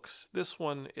looks. This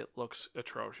one, it looks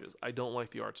atrocious. I don't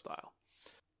like the art style.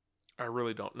 I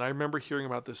really don't. And I remember hearing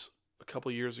about this a couple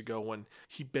years ago when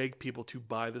he begged people to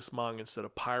buy this manga instead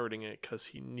of pirating it because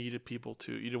he needed people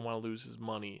to. He didn't want to lose his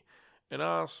money. And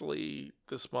honestly,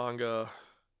 this manga,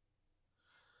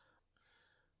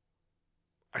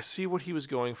 I see what he was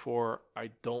going for.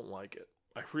 I don't like it.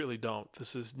 I really don't.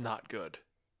 This is not good.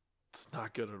 It's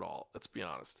not good at all. Let's be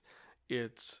honest.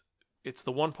 It's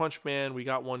the One Punch Man. We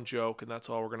got one joke, and that's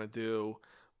all we're going to do.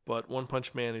 But One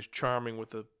Punch Man is charming with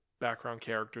the background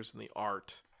characters and the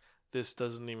art. This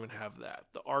doesn't even have that.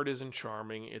 The art isn't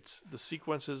charming. It's the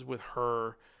sequences with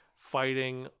her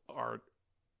fighting are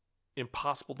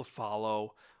impossible to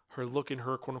follow. Her look in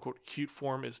her quote-unquote cute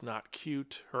form is not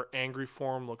cute. Her angry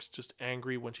form looks just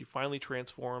angry. When she finally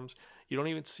transforms, you don't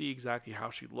even see exactly how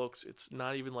she looks. It's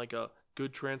not even like a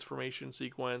good transformation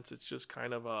sequence. It's just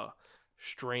kind of a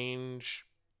strange,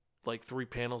 like 3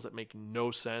 panels that make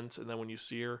no sense. And then when you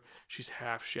see her, she's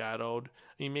half shadowed.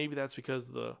 I mean, maybe that's because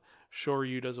the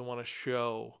Shoryu doesn't want to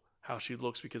show how she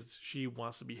looks because she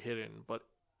wants to be hidden. But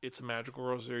it's a Magical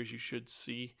Girl series. You should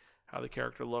see how the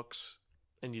character looks,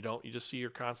 and you don't. You just see her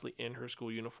constantly in her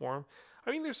school uniform.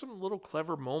 I mean, there's some little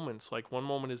clever moments. Like one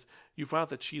moment is you find out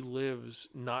that she lives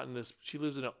in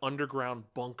an underground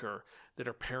bunker that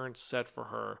her parents set for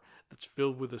her that's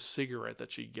filled with a cigarette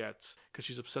that she gets because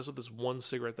she's obsessed with this one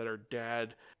cigarette that her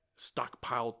dad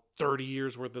stockpiled 30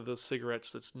 years worth of the cigarettes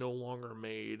that's no longer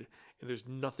made, and there's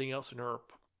nothing else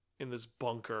in this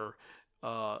bunker.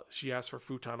 She asks for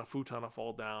futon to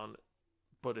fall down,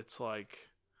 but it's like,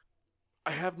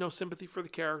 I have no sympathy for the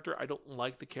character. I don't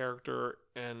like the character,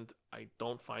 and I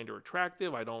don't find her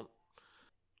attractive.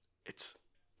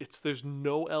 There's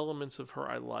no elements of her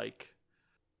I like,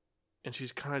 and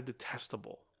she's kind of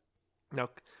detestable. Now,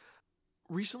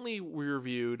 recently we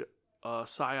reviewed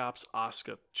Psyops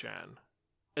Asuka-chan.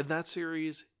 In that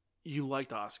series, you liked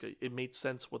Asuka. It made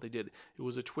sense what they did. It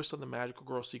was a twist on the Magical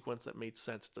Girl sequence that made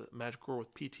sense. The Magical Girl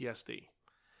with PTSD.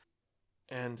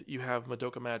 And you have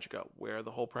Madoka Magica, where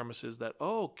the whole premise is that,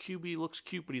 oh, QB looks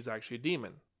cute, but he's actually a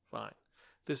demon. Fine.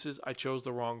 This is, I chose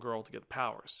the wrong girl to get the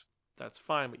powers. That's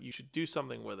fine, but you should do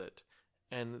something with it.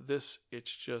 And this,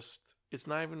 it's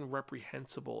not even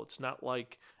reprehensible. It's not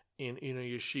like in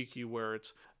Yoshiki, where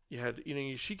you had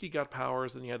Yoshiki got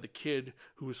powers, then you had the kid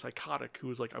who was psychotic, who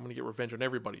was like, I'm going to get revenge on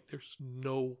everybody. There's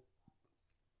no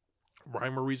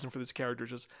rhyme or reason for this character.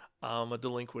 It's just, I'm a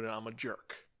delinquent and I'm a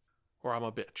jerk. Or I'm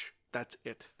a bitch. That's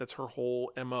it. That's her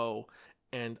whole MO.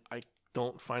 And I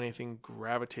don't find anything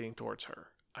gravitating towards her.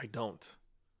 I don't.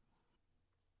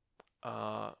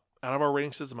 Out of our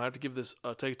rating system, I have to give this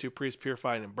Take It to Priest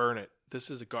Purified and burn it. This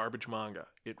is a garbage manga.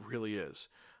 It really is.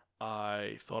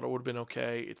 I thought it would have been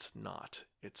okay. It's not.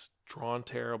 It's drawn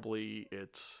terribly.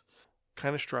 It's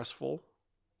kind of stressful.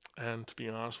 And to be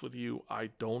honest with you, I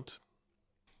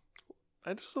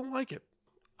just don't like it.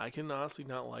 I can honestly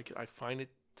not like it. I find it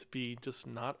to be just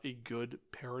not a good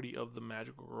parody of the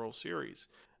Magical Girl series.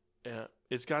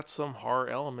 It's got some horror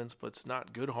elements, but it's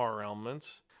not good horror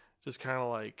elements. Just kind of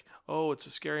like, oh, it's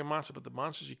a scary monster, but the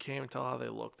monsters, you can't even tell how they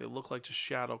look. They look like just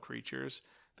shadow creatures.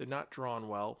 They're not drawn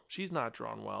well. She's not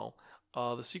drawn well.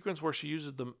 The sequence where she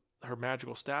uses her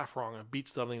magical staff wrong and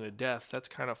beats something to death, that's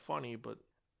kind of funny, but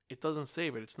it doesn't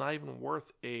save it. It's not even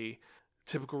worth a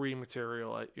typical reading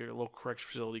material at your local correction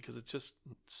facility because it's just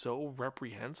so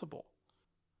reprehensible.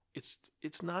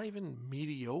 it's not even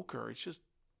mediocre. It's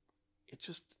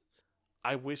just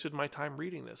I wasted my time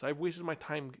reading this. I wasted my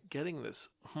time getting this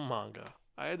manga.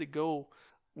 I had to go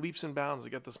leaps and bounds to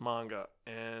get this manga,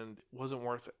 and it wasn't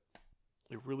worth it.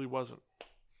 It really wasn't.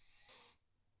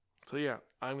 So yeah,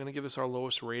 I'm going to give this our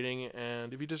lowest rating,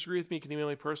 and if you disagree with me, you can email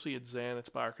me personally at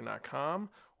zan@spiraken.com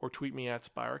or tweet me at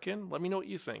Spiraken. Let me know what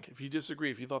you think. If you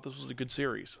disagree, if you thought this was a good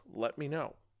series, let me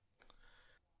know.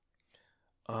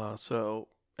 So,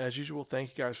 as usual, thank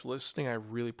you guys for listening. I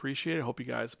really appreciate it. I hope you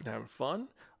guys have been having fun.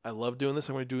 I love doing this.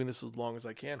 I'm going to be doing this as long as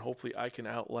I can. Hopefully, I can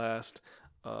outlast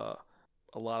a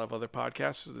lot of other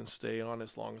podcasters and stay on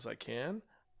as long as I can.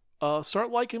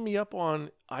 Start liking me up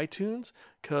on iTunes,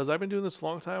 because I've been doing this a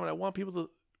long time and I want people to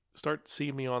start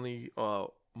seeing me on the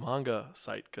manga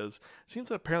site, because it seems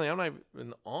that apparently I'm not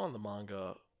even on the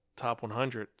manga top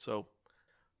 100. So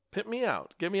pimp me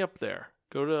out. Get me up there.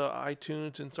 Go to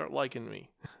iTunes and start liking me.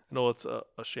 I know it's a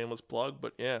shameless plug,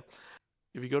 but yeah.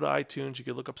 If you go to iTunes, you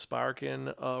can look up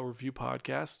Spiraken Review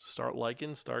Podcast. Start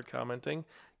liking, start commenting.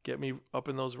 Get me up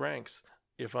in those ranks.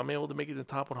 If I'm able to make it in the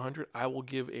top 100, I will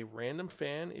give a random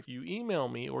fan, if you email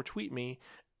me or tweet me,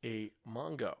 a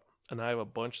manga. And I have a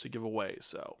bunch to give away,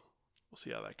 so we'll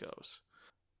see how that goes.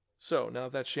 So now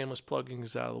that shameless plugging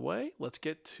is out of the way, let's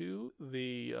get to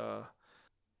the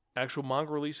actual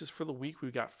manga releases for the week.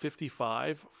 We've got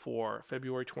 55 for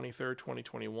February 23rd,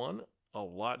 2021. A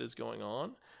lot is going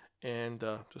on. And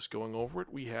just going over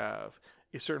it, we have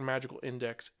A Certain Magical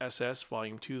Index SS,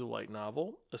 Volume 2, the light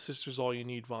novel. A Sister's All You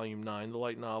Need, Volume 9, the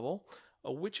light novel.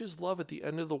 A Witch's Love at the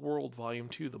End of the World, Volume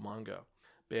 2, the manga.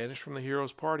 Banished from the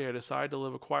Hero's Party, I Decide to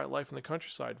Live a Quiet Life in the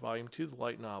Countryside, Volume 2, the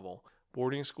light novel.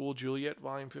 Boarding School Juliet,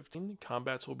 Volume 15.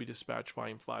 Combats Will Be Dispatched,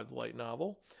 Volume 5, the light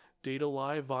novel. Date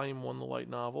Alive, Volume 1, the light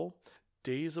novel.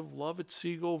 Days of Love at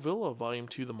Seagull Villa, Volume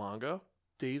 2, the manga.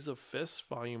 Days of Fists,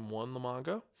 Volume 1, the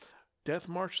manga. Death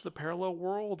March to the Parallel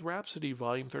World Rhapsody,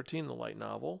 Volume 13, the light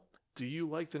novel. Do You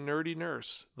Like the Nerdy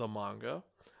Nurse, the manga.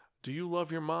 Do You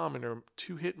Love Your Mom and Her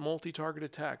Two-Hit Multi-Target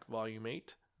Attack, Volume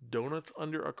 8. Donuts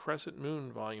Under a Crescent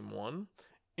Moon, Volume 1.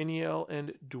 Iniel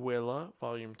and Duela,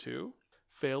 Volume 2.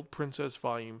 Failed Princess,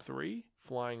 Volume 3.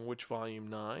 Flying Witch, Volume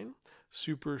 9.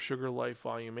 Super Sugar Life,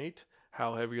 Volume 8.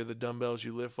 How Heavy Are the Dumbbells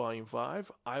You Lift, Volume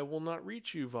 5. I Will Not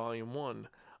Reach You, Volume 1.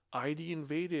 ID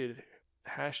Invaded,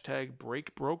 Hashtag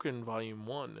Break Broken, Volume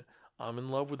 1. I'm in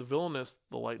Love with the Villainess,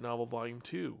 the light novel, Volume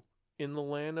 2. In the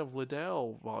Land of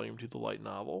Liddell, Volume 2, the light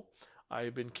novel. I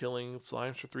Have Been Killing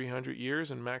Slimes for 300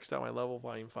 Years and Maxed Out My Level,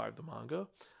 Volume 5, the manga.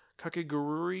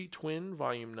 Kakegurui Twin,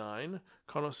 Volume 9.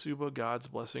 Konosuba, God's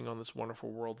Blessing on This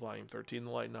Wonderful World, Volume 13,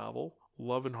 the light novel.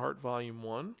 Love and Heart, Volume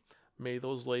 1. May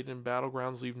Those Laid in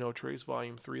Battlegrounds Leave No Trace,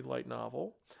 Volume 3, the light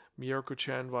novel.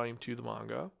 Miyako-chan, Volume 2, the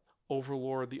manga.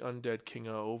 Overlord, the Undead King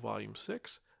O, Volume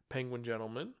 6. Penguin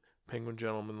Gentleman,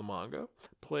 the manga.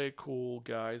 Play It Cool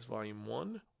Guys, Volume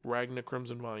 1. Ragna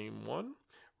Crimson, Volume 1.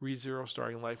 ReZero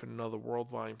Starting Life in Another World,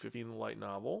 Volume 15, the light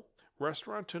novel.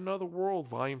 Restaurant to Another World,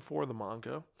 Volume 4, the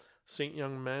manga. Saint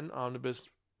Young Men Omnibus,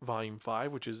 Volume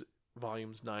 5, which is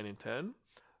Volumes 9 and 10.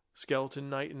 Skeleton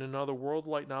Knight in Another World,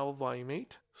 light novel, Volume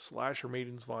 8. Slasher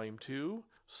Maidens, Volume 2.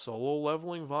 Solo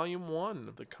Leveling, Volume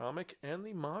 1, the comic and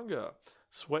the manga.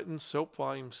 Sweat and Soap,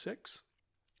 Volume 6.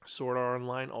 Sword Art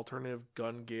Online Alternative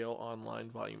Gun Gale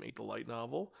Online, Volume 8, the light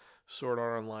novel. Sword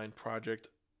Art Online Project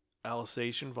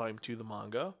Alicization, Volume 2, the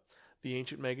manga. The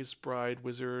Ancient Magus Bride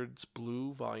Wizards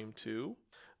Blue, Volume 2.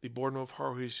 The Boredom of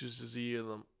Haruhi Suzumiya,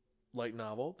 the light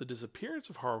novel. The Disappearance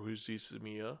of Haruhi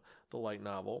Suzumiya, the light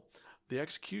novel. The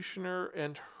Executioner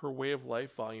and Her Way of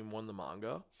Life, Volume 1, the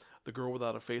manga. The Girl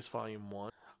Without a Face, Volume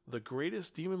 1. The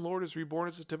Greatest Demon Lord is Reborn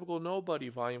as a Typical Nobody,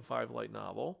 Volume 5, light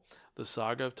novel. The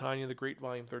Saga of Tanya the Great,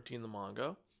 Volume 13, the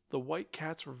manga. The White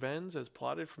Cat's Revenge as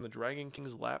Plotted from the Dragon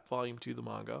King's Lap, Volume 2, the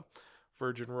manga.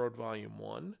 Virgin Road, Volume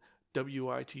 1.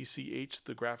 WITCH,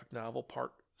 the graphic novel,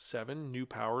 Part 7. New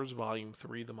Powers, Volume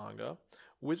 3, the manga.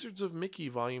 Wizards of Mickey,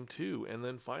 Volume 2. And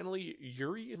then finally,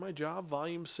 Yuri is My Job,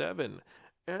 Volume 7.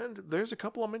 And there's a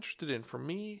couple I'm interested in. For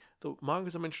me, the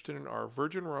mangas I'm interested in are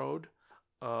Virgin Road,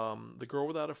 The Girl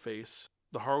Without a Face,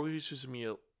 the Haruhi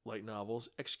Suzumiya light novels,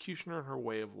 Executioner and Her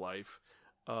Way of Life,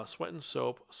 Sweat and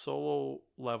Soap, Solo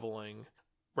Leveling,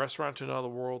 Restaurant to Another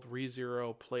World,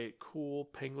 ReZero, Play It Cool,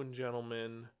 Penguin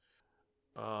Gentleman,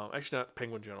 actually not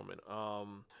Penguin Gentleman,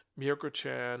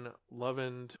 Miyako-chan, Love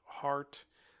and Heart,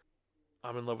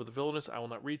 I'm in Love with the Villainess, I Will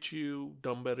Not Reach You,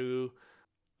 Dumberu,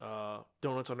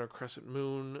 Donuts Under a Crescent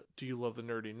Moon, Do You Love the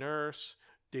Nerdy Nurse,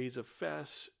 Days of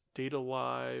Fest, Date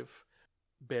Alive,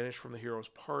 Banished from the Hero's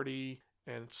Party,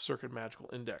 and Circuit Magical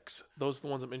Index. Those are the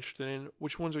ones I'm interested in.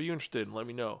 Which ones are you interested in? Let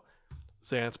me know.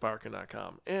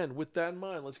 zansparkin.com. And with that in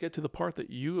mind, let's get to the part that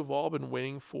you have all been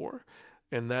waiting for,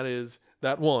 and that is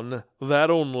that one,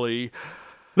 that only,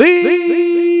 the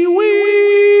Wheel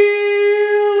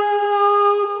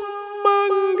of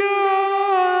Manga!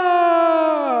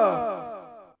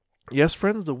 Yes,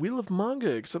 friends, the Wheel of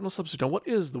Manga, accept no substitute. Now, what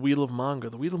is the Wheel of Manga?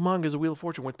 The Wheel of Manga is a Wheel of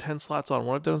Fortune with 10 slots on.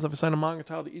 What I've done is I've assigned a manga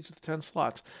title to each of the 10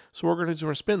 slots. So we're going to do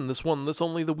a spin. This one, this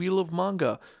only, the Wheel of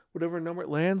Manga. Whatever number it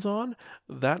lands on,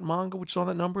 that manga which is on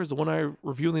that number is the one I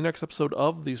review in the next episode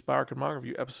of the Spiraken Manga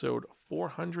Review, episode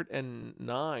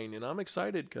 409. And I'm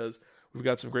excited because we've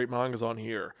got some great mangas on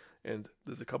here. And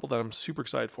there's a couple that I'm super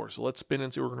excited for. So let's spin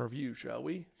and see what we're going to review, shall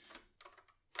we?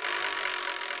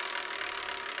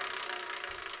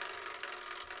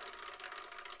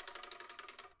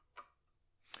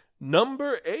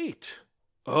 Number 8.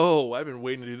 Oh, I've been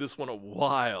waiting to do this one a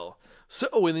while.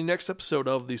 So, in the next episode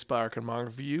of the Spiraken Manga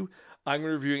Review, I'm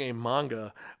going to be reviewing a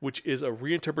manga which is a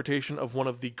reinterpretation of one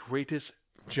of the greatest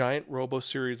giant robo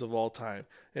series of all time.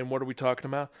 And what are we talking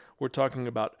about? We're talking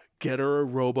about Getter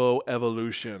Robo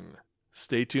Evolution.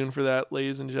 Stay tuned for that,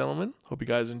 ladies and gentlemen. Hope you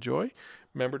guys enjoy.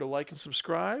 Remember to like and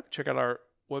subscribe. Check out our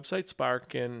website,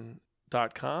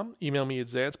 spiraken.com. Email me at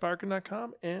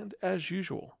zansparkin.com. And as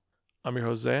usual, I'm your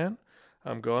host, Zan.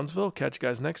 I'm Gonzville. Catch you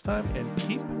guys next time, and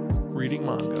keep reading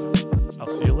manga. I'll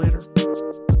see you later.